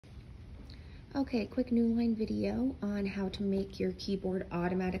Okay, quick Newline video on how to make your keyboard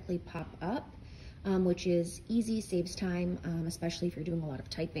automatically pop up, which is easy, saves time, especially if you're doing a lot of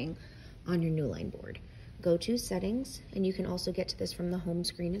typing on your Newline board. Go to Settings, and you can also get to this from the home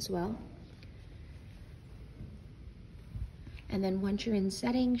screen as well. And then once you're in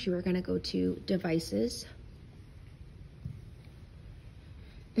Settings, you are going to go to Devices.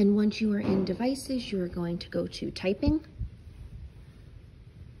 Then once you are in Devices, you are going to go to Typing.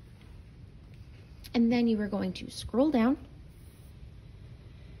 And then you are going to scroll down,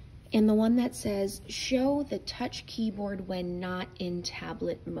 and the one that says show the touch keyboard when not in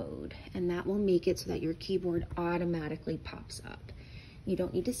tablet mode, and that will make it so that your keyboard automatically pops up. You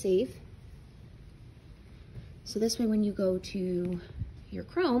don't need to save. So this way, when you go to your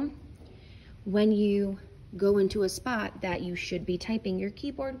Chrome, when you go into a spot that you should be typing, your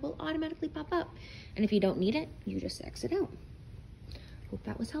keyboard will automatically pop up. And if you don't need it, you just exit out. Hope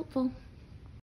that was helpful.